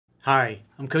Hi,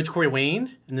 I'm Coach Corey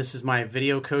Wayne, and this is my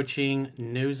video coaching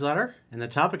newsletter. And the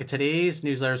topic of today's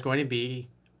newsletter is going to be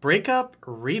breakup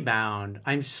rebound.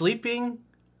 I'm sleeping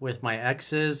with my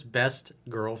ex's best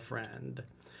girlfriend.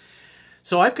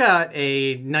 So I've got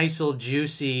a nice little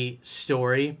juicy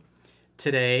story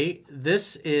today.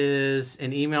 This is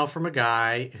an email from a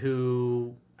guy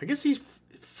who I guess he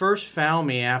first found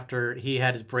me after he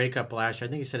had his breakup last year.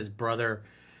 I think he said his brother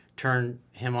turned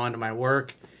him on to my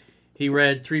work. He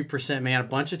read 3% Man a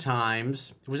bunch of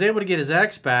times, was able to get his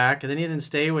ex back, and then he didn't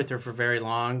stay with her for very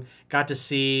long. Got to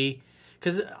see,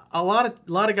 because a lot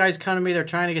of guys come to me, they're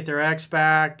trying to get their ex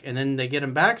back, and then they get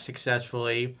him back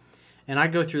successfully. And I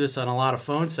go through this on a lot of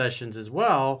phone sessions as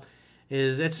well,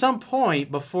 is at some point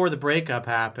before the breakup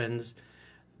happens,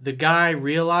 the guy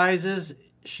realizes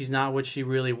she's not what he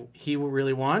really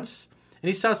wants, and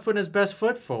he stops putting his best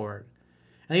foot forward.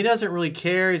 And he doesn't really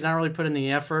care. He's not really putting the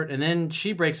effort. And then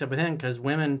she breaks up with him because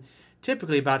women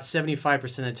typically about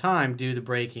 75% of the time do the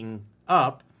breaking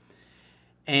up.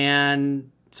 And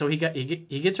so he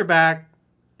gets her back,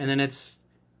 and then it's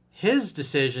his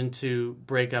decision to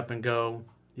break up and go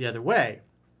the other way.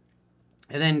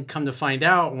 And then come to find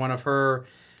out, one of her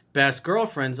best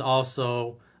girlfriends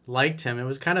also liked him. It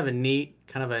was kind of a neat,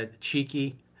 kind of a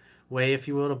cheeky way, if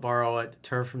you will, to borrow a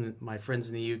term from my friends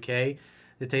in the UK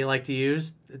that they like to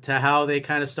use, to how they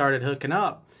kind of started hooking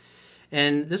up.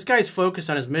 And this guy's focused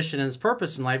on his mission and his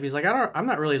purpose in life. He's like, I'm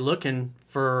not really looking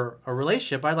for a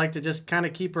relationship. I'd like to just kind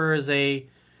of keep her as a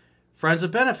friends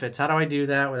with benefits. How do I do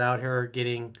that without her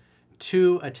getting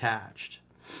too attached?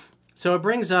 So it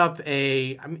brings up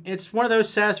it's one of those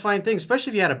satisfying things,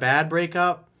 especially if you had a bad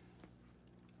breakup.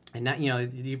 And that,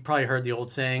 you've probably heard the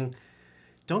old saying,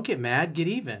 don't get mad, get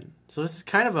even. So this is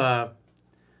kind of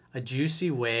a juicy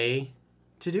way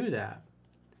to do that.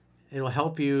 It'll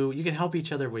help you. You can help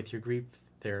each other with your grief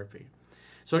therapy.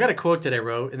 So I got a quote that I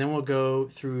wrote, and then we'll go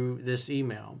through this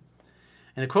email.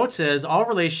 And the quote says, all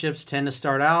relationships tend to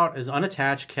start out as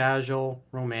unattached, casual,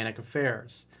 romantic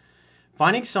affairs.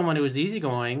 Finding someone who is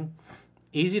easygoing,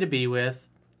 easy to be with,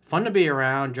 fun to be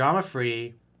around,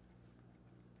 drama-free,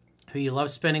 who you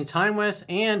love spending time with,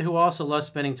 and who also loves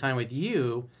spending time with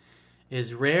you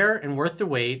is rare and worth the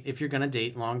wait if you're going to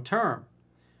date long-term.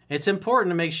 It's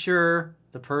important to make sure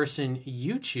the person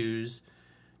you choose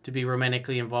to be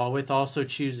romantically involved with also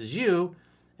chooses you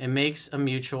and makes a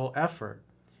mutual effort.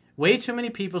 Way too many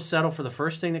people settle for the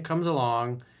first thing that comes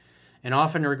along and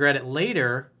often regret it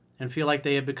later and feel like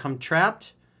they have become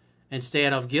trapped and stay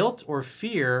out of guilt or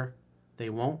fear they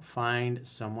won't find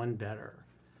someone better.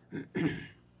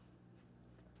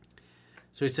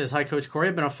 So he says, hi, Coach Corey.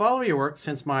 I've been a follower of your work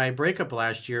since my breakup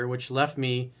last year, which left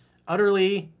me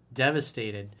utterly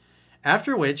devastated.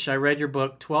 After which, I read your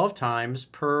book 12 times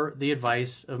per the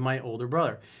advice of my older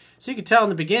brother. So you could tell in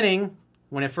the beginning,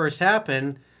 when it first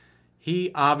happened,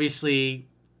 he obviously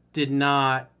did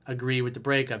not agree with the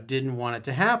breakup, didn't want it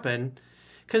to happen.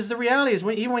 Because the reality is,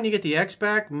 even when you get the ex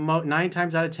back, 9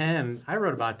 times out of 10, and I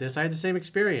wrote about this, I had the same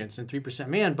experience in 3%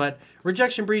 Man, but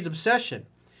rejection breeds obsession.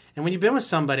 And when you've been with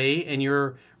somebody and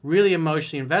you're really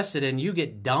emotionally invested and you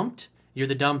get dumped, you're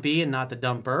the dumpee and not the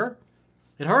dumper,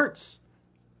 it hurts.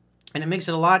 And it makes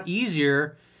it a lot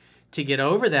easier to get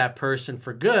over that person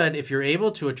for good if you're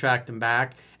able to attract them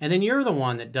back, and then you're the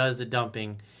one that does the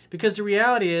dumping. Because the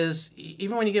reality is,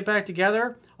 even when you get back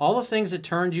together, all the things that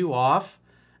turned you off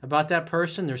about that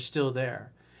person, they're still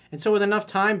there. And so with enough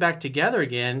time back together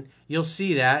again, you'll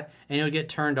see that, and you'll get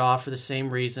turned off for the same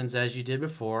reasons as you did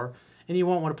before, and you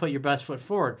won't want to put your best foot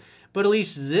forward. But at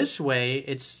least this way,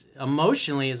 it's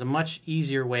emotionally is a much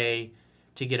easier way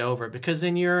to get over it, because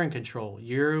then you're in control.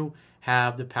 You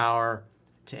have the power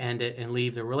to end it and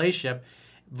leave the relationship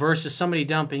versus somebody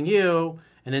dumping you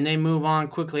and then they move on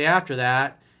quickly after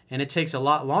that, and it takes a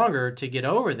lot longer to get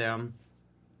over them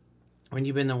when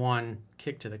you've been the one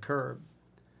kicked to the curb.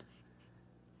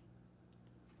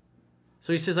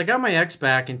 So he says, I got my ex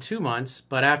back in 2 months,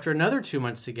 but after another 2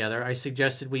 months together, I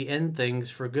suggested we end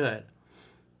things for good.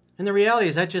 And the reality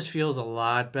is that just feels a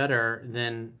lot better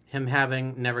than him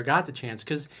having never got the chance.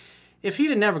 Because if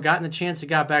he'd have never gotten the chance to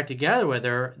get back together with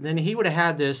her, then he would have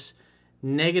had this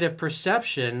negative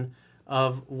perception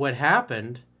of what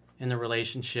happened in the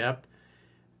relationship.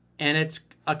 And it's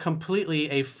completely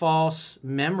a false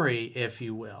memory, if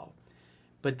you will.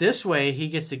 But this way, he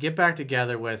gets to get back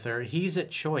together with her. He's at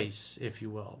choice, if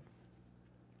you will.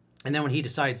 And then when he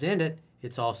decides to end it,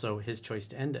 it's also his choice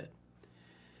to end it.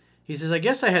 He says, I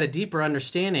guess I had a deeper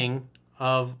understanding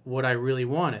of what I really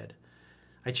wanted.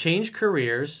 I changed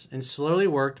careers and slowly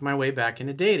worked my way back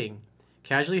into dating,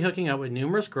 casually hooking up with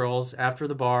numerous girls after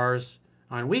the bars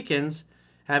on weekends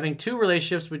having 2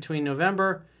 relationships between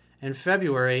November and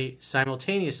February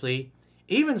simultaneously,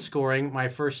 even scoring my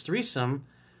first threesome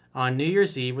on New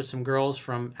Year's Eve with some girls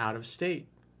from out of state.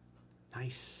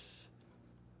 Nice.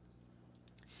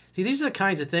 See, these are the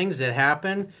kinds of things that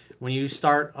happen when you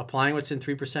start applying what's in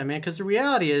 3% Man, because the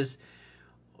reality is,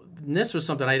 and this was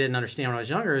something I didn't understand when I was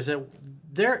younger, is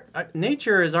that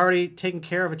nature is already taking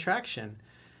care of attraction.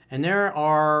 And there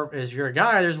are, as you're a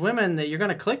guy, there's women that you're going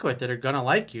to click with that are going to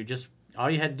like you. Just all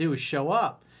you had to do is show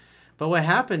up. But what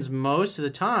happens most of the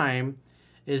time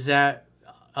is that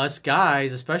us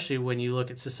guys, especially when you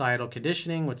look at societal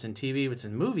conditioning, what's in TV, what's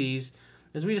in movies,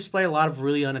 is we display a lot of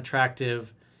really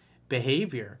unattractive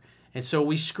behavior. And so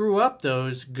we screw up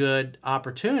those good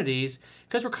opportunities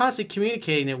because we're constantly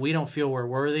communicating that we don't feel we're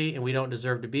worthy and we don't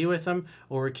deserve to be with them,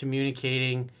 or we're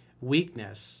communicating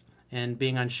weakness and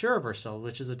being unsure of ourselves,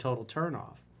 which is a total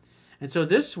turnoff. And so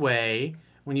this way,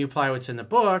 when you apply what's in the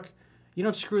book, you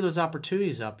don't screw those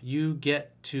opportunities up. You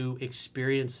get to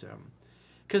experience them.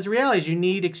 Because the reality is you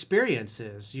need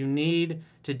experiences. You need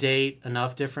to date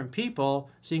enough different people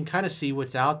so you can kind of see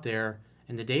what's out there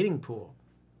in the dating pool.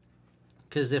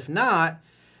 Because if not,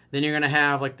 then you're going to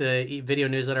have, like the video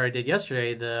newsletter I did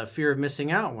yesterday, the fear of missing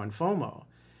out one, FOMO.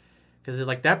 Because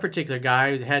like that particular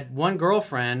guy had one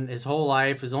girlfriend his whole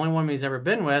life, was the only woman he's ever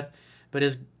been with, but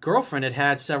his girlfriend had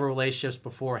had several relationships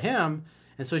before him,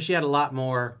 and so she had a lot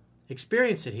more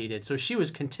experience than he did. So she was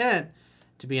content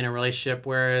to be in a relationship,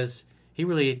 whereas he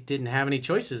really didn't have any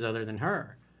choices other than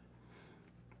her.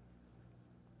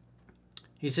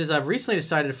 He says, I've recently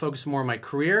decided to focus more on my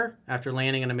career after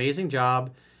landing an amazing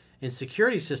job in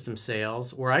security system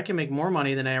sales where I can make more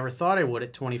money than I ever thought I would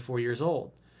at 24 years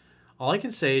old. All I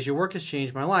can say is your work has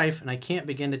changed my life, and I can't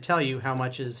begin to tell you how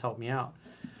much it has helped me out.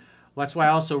 Well, that's why I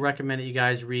also recommend that you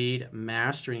guys read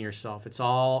Mastering Yourself. It's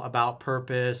all about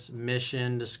purpose,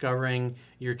 mission, discovering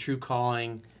your true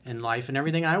calling in life, and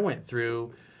everything I went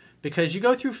through, because you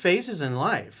go through phases in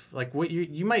life. Like what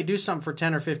you might do something for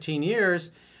 10 or 15 years,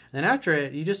 and then after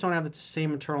it, you just don't have the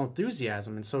same internal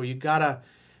enthusiasm. And so you got to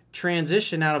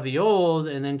transition out of the old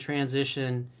and then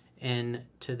transition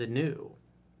into the new.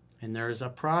 And there's a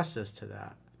process to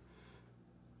that.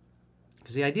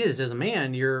 Because the idea is, as a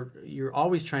man, you're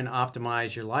always trying to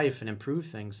optimize your life and improve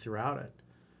things throughout it.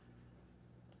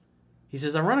 He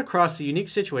says, I run across a unique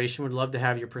situation, would love to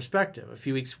have your perspective. A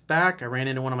few weeks back, I ran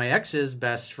into one of my ex's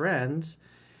best friends,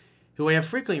 who I have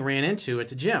frequently ran into at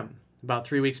the gym. About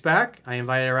 3 weeks back, I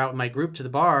invited her out with my group to the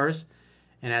bars,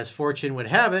 and as fortune would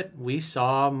have it, we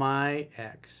saw my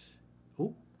ex.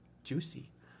 Ooh,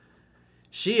 juicy.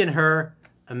 She and her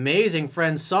amazing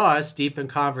friend saw us deep in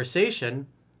conversation,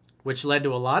 which led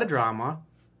to a lot of drama,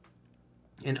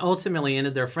 and ultimately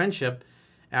ended their friendship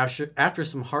after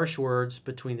some harsh words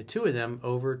between the two of them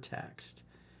over text.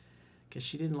 Because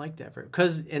she didn't like that.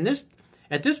 Because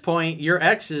at this point, your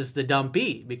ex is the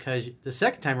dumpee, because the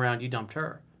second time around, you dumped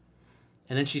her.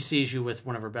 And then she sees you with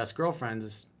one of her best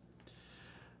girlfriends.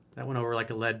 That went over like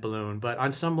a lead balloon. But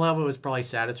on some level, it was probably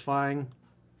satisfying,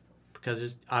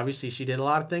 because obviously she did a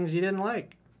lot of things you didn't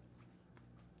like.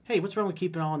 Hey, what's wrong with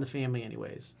keeping it all in the family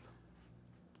anyways?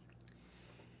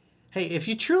 Hey, if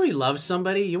you truly love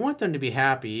somebody, you want them to be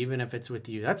happy, even if it's with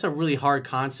you. That's a really hard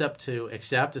concept to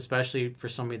accept, especially for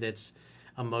somebody that's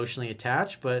emotionally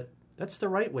attached, but that's the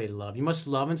right way to love. You must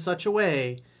love in such a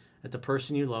way that the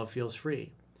person you love feels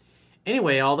free.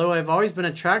 Anyway, although I've always been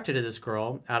attracted to this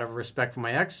girl, out of respect for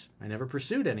my ex, I never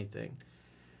pursued anything.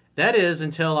 That is,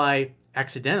 until I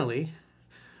accidentally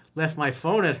left my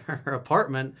phone at her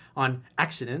apartment on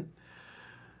accident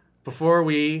before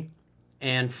we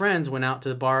and friends went out to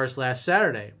the bars last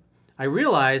Saturday. I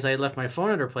realized I had left my phone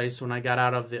at her place when I got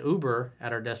out of the Uber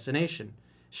at our destination.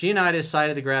 She and I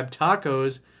decided to grab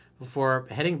tacos before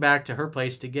heading back to her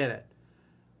place to get it.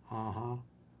 Uh-huh.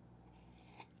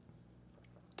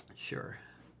 Sure.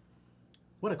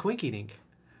 What a quinky dink.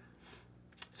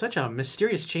 Such a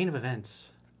mysterious chain of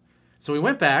events. So we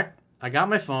went back, I got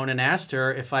my phone and asked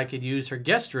her if I could use her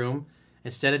guest room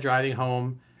instead of driving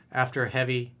home after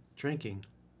heavy drinking.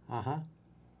 Uh-huh.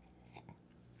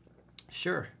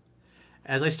 Sure.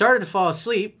 As I started to fall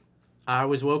asleep, I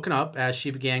was woken up as she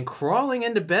began crawling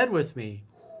into bed with me.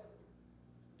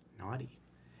 Naughty.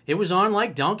 It was on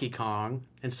like Donkey Kong,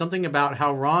 and something about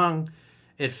how wrong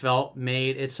it felt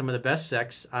made it some of the best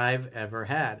sex I've ever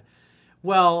had.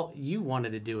 Well, you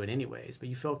wanted to do it anyways, but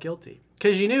you felt guilty.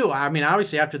 Because you knew, I mean,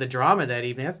 obviously after the drama that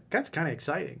evening, that's kind of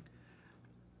exciting.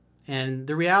 And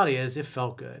the reality is, it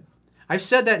felt good. I've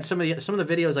said that in some of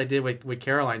the videos I did with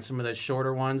Caroline, some of the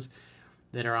shorter ones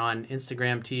that are on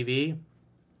Instagram TV.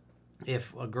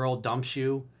 If a girl dumps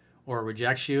you or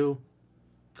rejects you,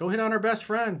 Go hit on her best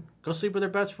friend. Go sleep with her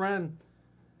best friend.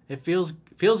 It feels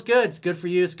good. It's good for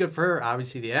you. It's good for her.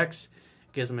 Obviously, the ex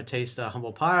gives them a taste of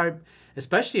humble pie,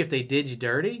 especially if they did you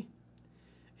dirty.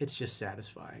 It's just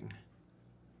satisfying.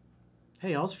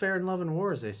 Hey, all's fair in love and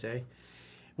war, as they say.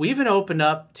 We even opened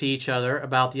up to each other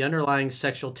about the underlying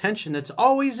sexual tension that's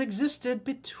always existed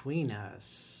between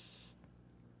us.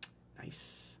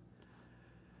 Nice.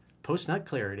 Post-nut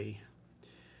clarity.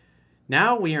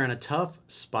 Now we are in a tough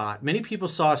spot. Many people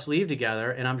saw us leave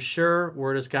together, and I'm sure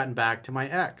word has gotten back to my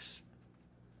ex.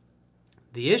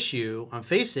 The issue I'm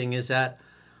facing is that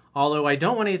although I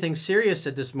don't want anything serious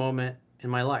at this moment in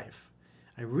my life,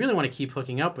 I really want to keep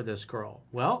hooking up with this girl.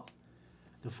 Well,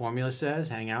 the formula says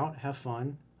hang out, have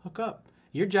fun, hook up.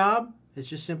 Your job is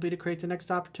just simply to create the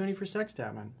next opportunity for sex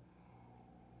time.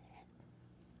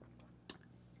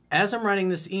 As I'm writing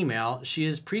this email, she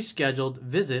has pre-scheduled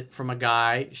visit from a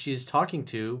guy she is talking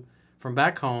to from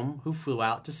back home who flew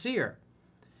out to see her.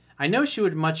 I know she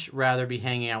would much rather be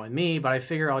hanging out with me, but I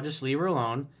figure I'll just leave her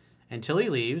alone until he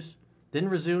leaves, then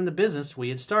resume the business we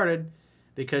had started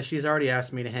because she's already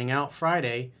asked me to hang out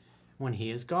Friday when he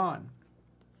is gone.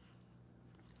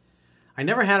 I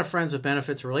never had a friends with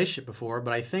benefits relationship before,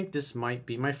 but I think this might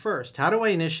be my first. How do I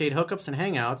initiate hookups and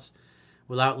hangouts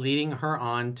without leading her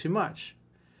on too much?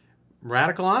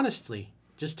 Radical honesty.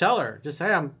 Just tell her. Just,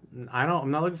 hey, I'm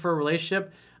not looking for a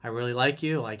relationship. I really like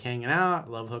you. I like hanging out. I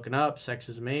love hooking up. Sex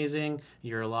is amazing.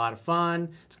 You're a lot of fun.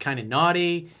 It's kind of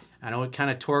naughty. I know it kind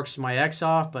of torques my ex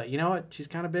off, but you know what? She's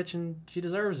kind of bitch and she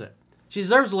deserves it. She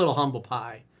deserves a little humble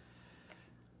pie.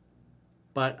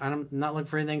 But I'm not looking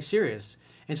for anything serious.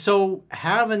 And so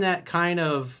having that kind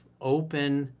of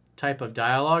open type of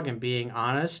dialogue and being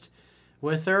honest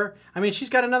with her, I mean, she's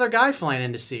got another guy flying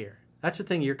in to see her. That's the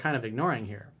thing you're kind of ignoring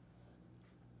here.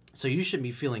 So you shouldn't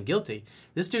be feeling guilty.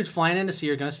 This dude's flying in to see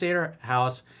her, going to stay at her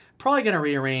house, probably going to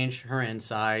rearrange her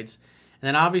insides. And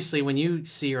then obviously when you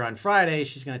see her on Friday,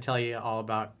 she's going to tell you all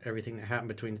about everything that happened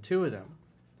between the two of them.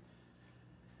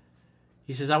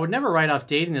 He says, I would never write off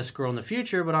dating this girl in the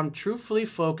future, but I'm truthfully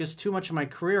focused too much on my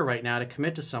career right now to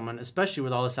commit to someone, especially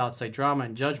with all this outside drama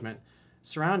and judgment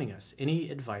surrounding us. Any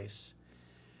advice?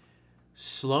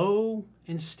 Slow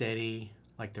and steady,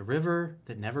 like the river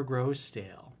that never grows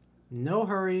stale. No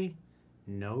hurry,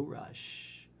 no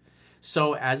rush.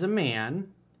 So as a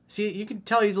man, see, you can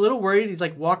tell he's a little worried. He's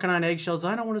like walking on eggshells.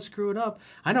 I don't want to screw it up.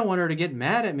 I don't want her to get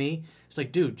mad at me. It's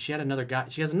like, dude, she has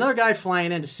another guy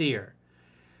flying in to see her.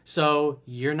 So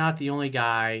you're not the only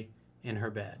guy in her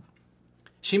bed.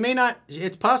 She may not,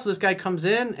 it's possible this guy comes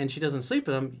in and she doesn't sleep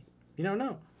with him. You don't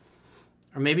know.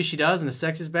 Or maybe she does and the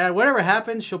sex is bad. Whatever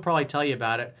happens, she'll probably tell you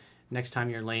about it next time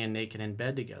you're laying naked in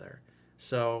bed together.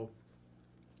 So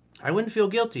I wouldn't feel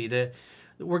guilty.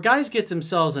 Where guys get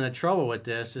themselves into trouble with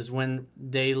this is when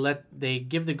they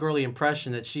give the girl the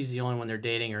impression that she's the only one they're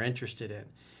dating or interested in,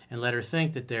 and let her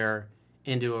think that they're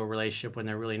into a relationship when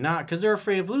they're really not, because they're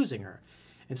afraid of losing her.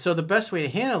 And so the best way to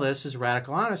handle this is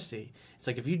radical honesty. It's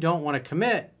like if you don't want to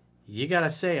commit, you got to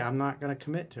say, I'm not going to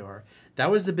commit to her.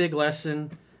 That was the big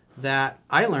lesson that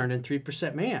I learned in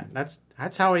 3% Man.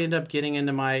 That's how I ended up getting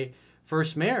into my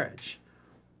first marriage.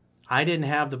 I didn't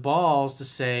have the balls to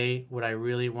say what I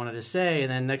really wanted to say.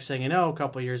 And then next thing you know, a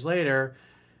couple of years later,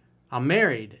 I'm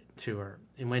married to her.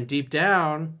 And when deep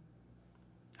down,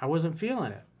 I wasn't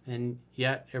feeling it. And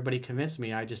yet everybody convinced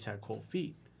me I just had cold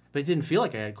feet. But it didn't feel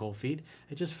like I had cold feet.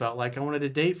 It just felt like I wanted to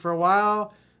date for a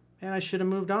while and I should have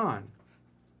moved on.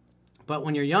 But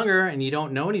when you're younger and you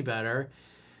don't know any better,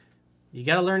 you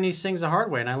got to learn these things the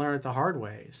hard way. And I learned it the hard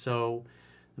way. So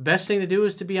the best thing to do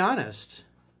is to be honest.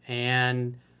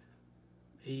 And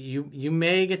you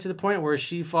may get to the point where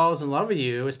she falls in love with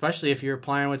you, especially if you're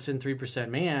applying what's in 3%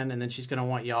 Man, and then she's going to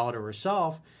want you all to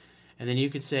herself. And then you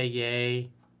could say yay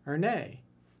or nay.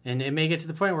 And it may get to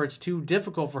the point where it's too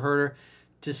difficult for her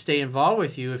to stay involved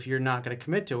with you if you're not going to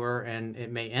commit to her, and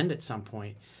it may end at some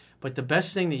point. But the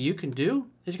best thing that you can do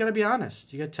is you got to be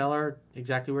honest. You got to tell her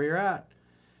exactly where you're at.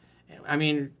 I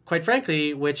mean, quite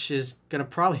frankly, which is going to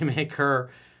probably make her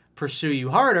pursue you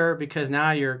harder because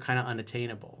now you're kind of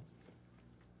unattainable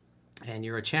and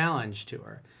you're a challenge to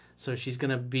her. So she's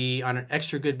going to be on an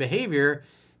extra good behavior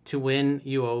to win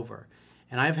you over.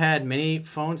 And I've had many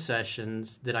phone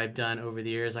sessions that I've done over the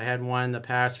years. I had one in the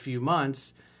past few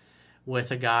months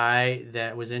with a guy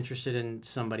that was interested in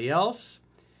somebody else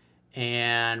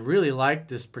and really liked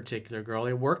this particular girl.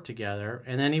 They worked together.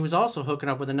 And then he was also hooking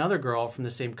up with another girl from the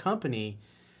same company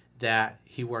that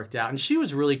he worked out. And she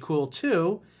was really cool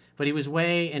too, but he was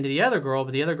way into the other girl,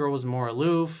 but the other girl was more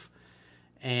aloof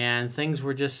and things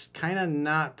were just kind of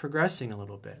not progressing a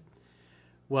little bit.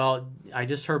 Well, I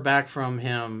just heard back from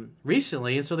him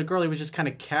recently, and so the girl he was just kind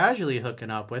of casually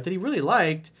hooking up with, that he really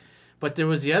liked, but there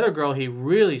was the other girl he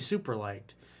really super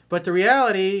liked. But the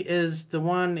reality is the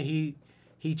one he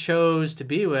chose to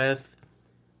be with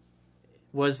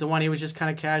was the one he was just kind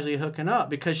of casually hooking up,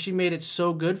 because she made it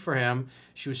so good for him.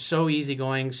 She was so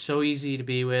easygoing, so easy to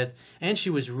be with, and she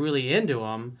was really into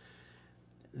him,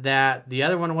 that the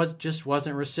other one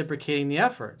wasn't reciprocating the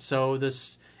effort. So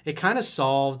it kind of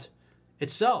solved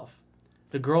itself.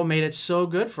 The girl made it so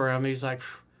good for him. He's like,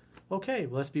 okay,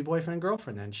 well, let's be boyfriend and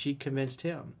girlfriend then. She convinced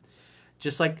him.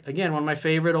 Just like, again, one of my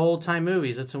favorite old-time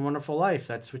movies, It's a Wonderful Life.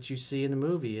 That's what you see in the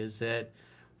movie, is that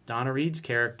Donna Reed's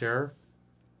character,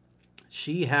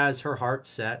 she has her heart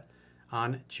set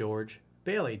on George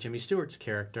Bailey, Jimmy Stewart's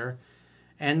character.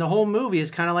 And the whole movie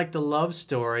is kind of like the love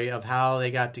story of how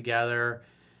they got together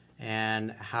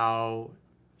and how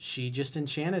she just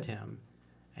enchanted him.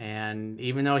 And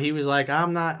even though he was like, I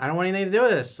don't want anything to do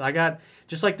with this.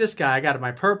 Just like this guy, I got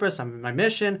my purpose, my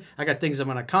mission, I got things I'm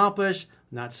going to accomplish,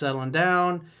 I'm not settling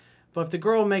down. But if the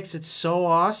girl makes it so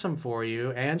awesome for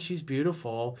you and she's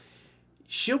beautiful,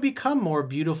 she'll become more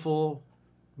beautiful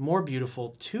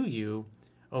to you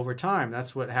over time.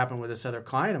 That's what happened with this other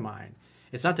client of mine.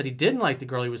 It's not that he didn't like the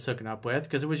girl he was hooking up with,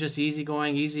 because it was just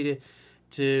easygoing, easy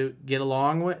to get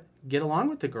along with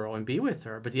the girl and be with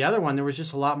her. But the other one, there was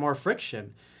just a lot more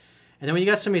friction. And then when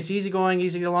you got somebody that's easygoing,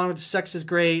 easy to get along with, the sex is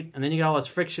great, and then you got all this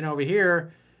friction over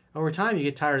here, over time you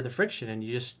get tired of the friction and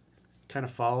you just kind of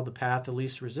follow the path of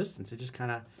least resistance. It just kind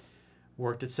of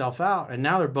worked itself out. And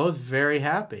now they're both very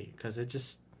happy, because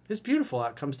it's beautiful how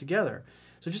it comes together.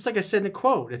 So just like I said in the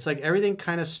quote, it's like everything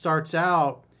kind of starts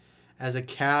out as a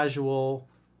casual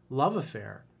love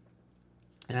affair.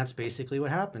 And that's basically what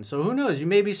happened. So who knows? You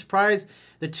may be surprised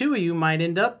the two of you might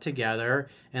end up together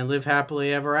and live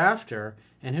happily ever after.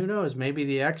 And who knows? Maybe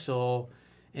the ex will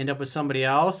end up with somebody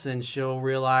else, and she'll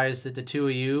realize that the two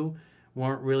of you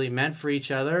weren't really meant for each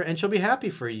other, and she'll be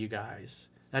happy for you guys.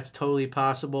 That's totally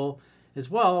possible as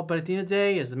well. But at the end of the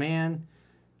day, as the man,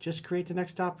 just create the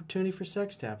next opportunity for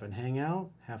sex to happen. Hang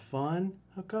out, have fun,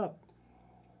 hook up.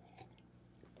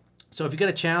 So if you got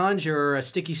a challenge or a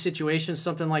sticky situation,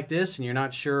 something like this, and you're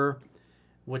not sure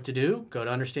what to do, go to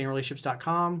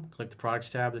understandingrelationships.com, click the products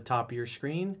tab at the top of your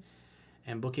screen,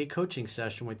 and book a coaching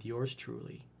session with yours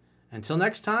truly. Until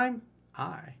next time,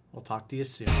 I will talk to you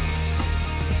soon.